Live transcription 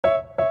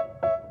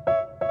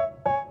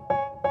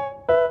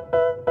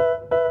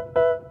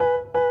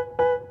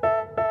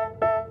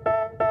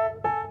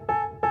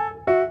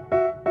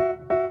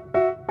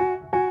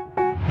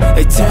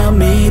tell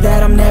me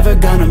that I'm never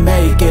gonna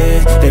make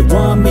it. They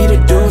want me to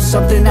do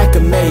something that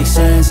could make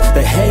sense.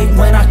 They hate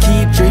when I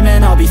keep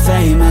dreaming I'll be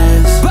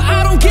famous, but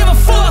I don't give a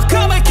fuck,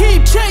 I'ma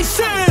keep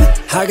chasing.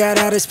 I got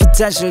all this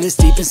potential that's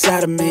deep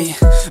inside of me,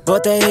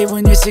 but they hate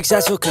when you're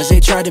successful cause they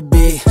try to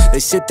be. They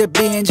sit there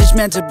being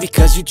judgmental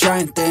because you're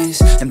trying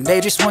things, and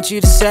they just want you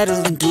to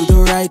settle and do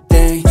the right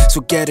thing. So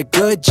get a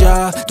good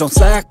job, don't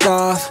slack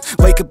off.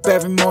 Wake up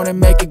every morning,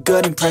 make a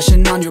good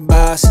impression on your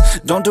boss.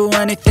 Don't do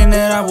anything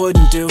that I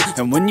wouldn't do,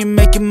 and when you're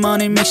making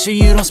money, make sure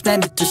you don't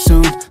spend it too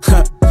soon.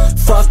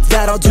 Fuck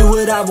that, I'll do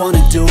what I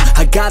wanna do.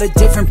 I got a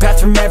different path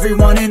from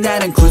everyone, and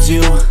that includes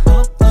you.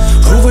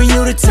 Who are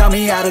you to tell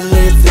me how to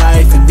live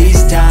life? In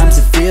these times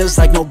it feels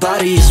like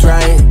nobody's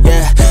right,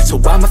 yeah. So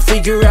I'ma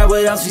figure out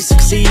what else we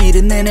succeed,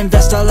 and then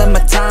invest all of my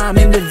time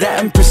into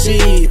that and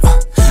proceed.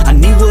 I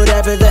need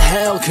whatever the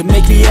hell could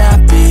make me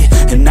happy,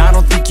 and I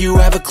don't think you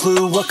have a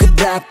clue what could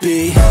that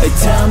be. They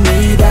tell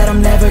me that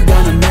I'm never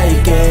gonna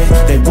make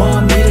it. They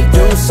want me to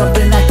do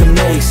something that could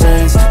make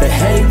sense. They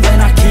hate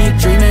when I keep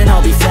dreaming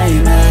I'll be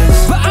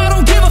famous, but I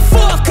don't give a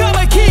fuck,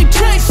 I'ma keep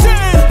chasing.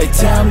 They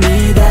tell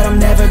me that I'm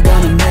never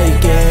gonna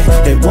make it.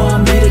 They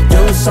want me to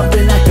do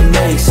something that can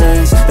make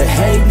sense. They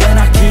hate when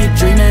I keep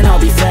dreaming I'll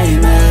be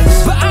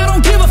famous, but I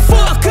don't give a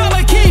fuck,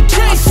 I'ma keep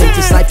chasing. I think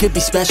this life could be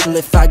special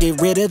if I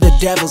get rid of the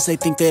devils. They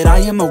think that I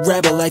am a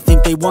rebel, I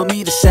think they want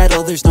me to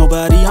settle. There's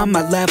nobody on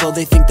my level.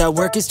 They think that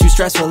work is too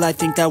stressful, I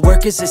think that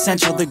work is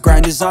essential. The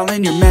grind is all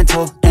in your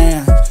mental,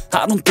 and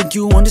I don't think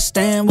you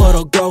understand what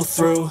I'll go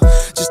through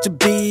just to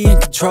be in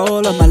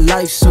control of my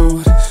life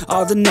soon.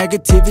 All the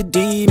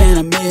negativity, man,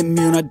 I'm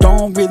immune. I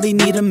don't really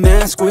need a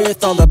mask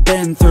with all I've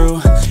been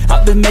through.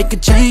 I've been making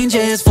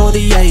changes for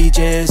the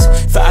ages.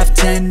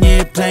 5-10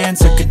 year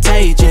plans are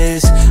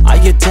contagious. I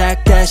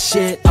attack that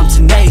shit, I'm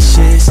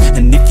tenacious,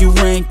 and if you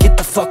ain't, get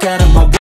the fuck out of my way.